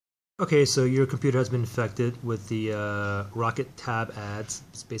Okay, so your computer has been infected with the RocketTab ads.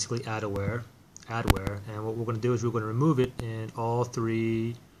 It's basically adware, and what we're going to do is we're going to remove it in all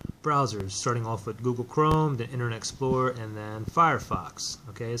three browsers, starting off with Google Chrome, then Internet Explorer, and then Firefox.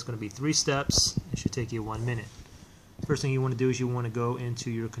 Okay, it's going to be 3 steps. It should take you 1 minute. First thing you want to do is you want to go into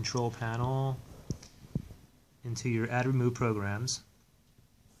your control panel, into your Add Remove programs,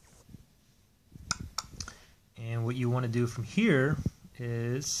 and what you want to do from here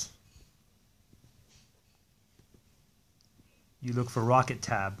is you look for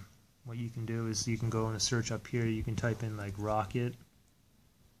RocketTab. What you can do is you can go in a search up here. You can type in like Rocket.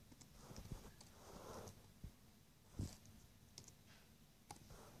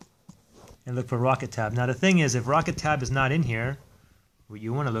 And look for RocketTab. Now the thing is, if RocketTab is not in here, what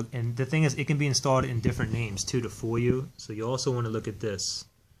you want to look, and the thing is it can be installed in different names too to fool you. So you also want to look at this.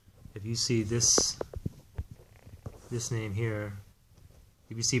 If you see this name here,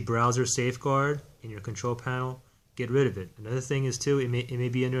 if you see BrowserSafeguard in your control panel, get rid of it. Another thing is too, it may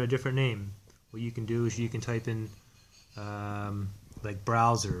be under a different name. What you can do is you can type in like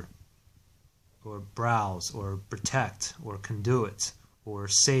browser, or browse, or protect, or conduit, or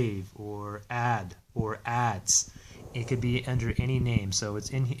save, or add, or ads. It could be under any name, so it's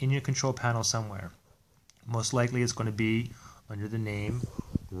in your control panel somewhere. Most likely it's going to be under the name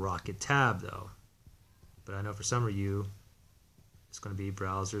RocketTab though. But I know for some of you it's going to be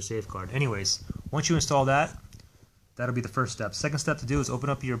BrowserSafeguard. Anyways, once you install that, that'll be the first step. Second step to do is open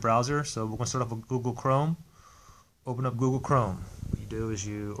up your browser. So we're going to start off with Google Chrome. Open up Google Chrome. What you do is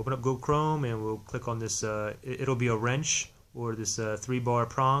you open up Google Chrome and we'll click on this, it'll be a wrench or this 3-bar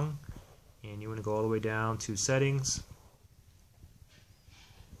prong, and you want to go all the way down to settings,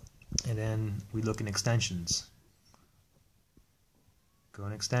 and then we look in extensions. Go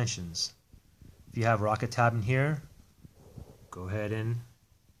in extensions. If you have RocketTab in here, go ahead and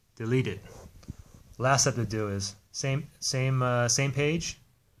delete it. Last step to do is same page,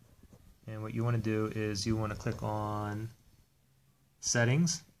 and what you want to do is you want to click on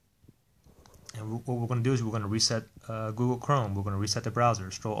settings, and what we're going to do is we're going to reset Google Chrome. We're going to reset the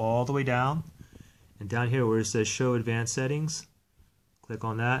browser. Scroll all the way down, and down here where it says show advanced settings, click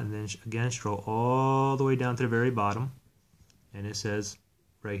on that, and then again scroll all the way down to the very bottom, and it says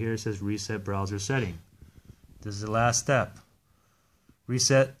right here, it says reset browser setting. This is the last step.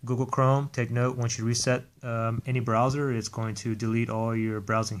 Reset Google Chrome. Take note, once you reset any browser, it's going to delete all your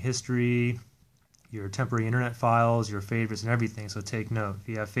browsing history, your temporary internet files, your favorites, and everything. So take note. If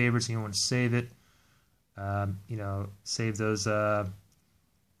you have favorites and you want to save it, save those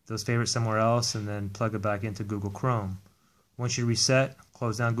favorites somewhere else, and then plug it back into Google Chrome. Once you reset,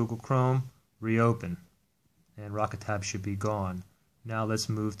 close down Google Chrome, reopen, and RocketTab should be gone. Now let's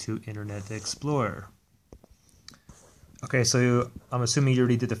move to Internet Explorer. Okay, so I'm assuming you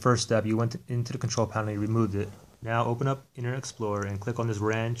already did the first step. You went into the control panel, you removed it. Now open up Internet Explorer and click on this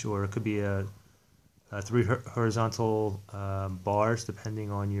wrench, or it could be a 3 horizontal bars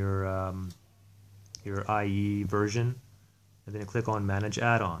depending on your IE version, and then click on Manage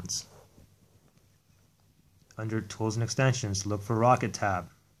Add-ons. Under Tools and Extensions, look for RocketTab.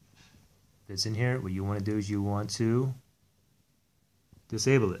 If it's in here, what you want to do is you want to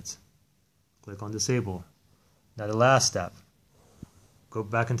disable it. Click on Disable. Now the last step, go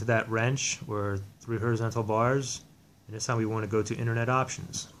back into that wrench or 3 horizontal bars, and this time we want to go to Internet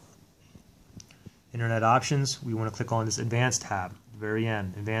Options. Internet Options, we want to click on this Advanced tab, at the very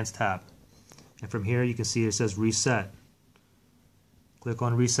end, Advanced tab. And from here you can see it says Reset. Click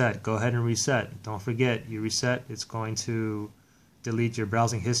on Reset. Go ahead and reset. Don't forget, you reset, it's going to delete your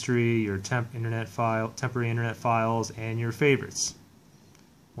browsing history, your temporary internet files, and your favorites.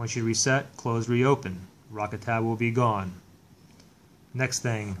 Once you reset, close, reopen. RocketTab will be gone. Next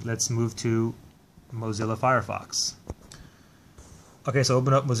thing, let's move to Mozilla FireFox. Okay, so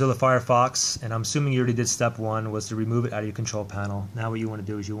open up Mozilla FireFox, and I'm assuming you already did step 1, was to remove it out of your control panel. Now what you want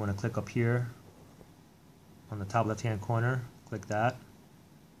to do is you want to click up here on the top left hand corner, click that,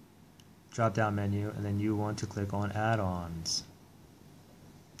 drop down menu, and then you want to click on add-ons.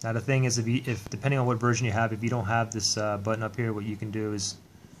 Now the thing is, if depending on what version you have, if you don't have this button up here, what you can do is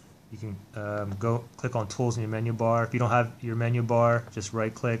you can go click on Tools in your menu bar. If you don't have your menu bar, just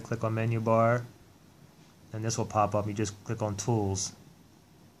right click, click on menu bar, and this will pop up. You just click on Tools,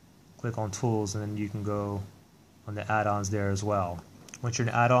 and then you can go on the add-ons there as well. Once you're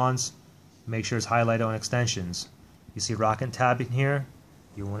in add-ons, make sure it's highlighted on extensions. You see RocketTab in here,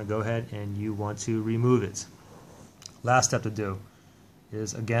 you want to go ahead and you want to remove it. Last step to do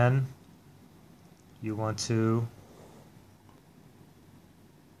is, again, you want to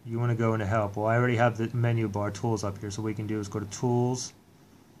go into Help. Well, I already have the menu bar Tools up here, so what we can do is go to Tools,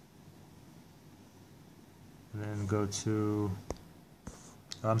 and then go to,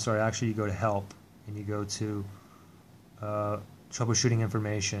 I'm sorry, actually you go to help, and you go to troubleshooting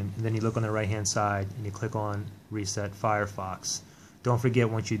information, and then you look on the right hand side and you click on reset Firefox. Don't forget,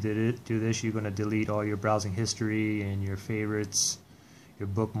 once you do this, you're going to delete all your browsing history and your favorites, your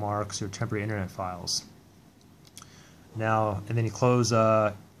bookmarks, your temporary internet files. Now, and then you close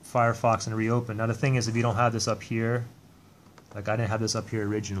Firefox and reopen. Now the thing is, if you don't have this up here, like I didn't have this up here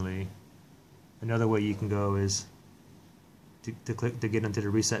originally, another way you can go is to get into the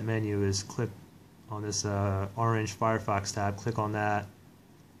reset menu is click on this orange Firefox tab, click on that,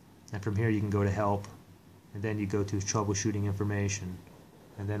 and from here you can go to help, and then you go to troubleshooting information,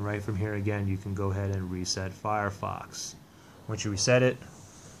 and then right from here again you can go ahead and reset Firefox. Once you reset it,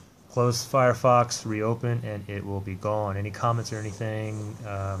 close Firefox, reopen, and it will be gone. Any comments or anything,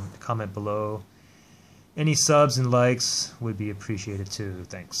 comment below. Any subs and likes would be appreciated too.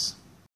 Thanks.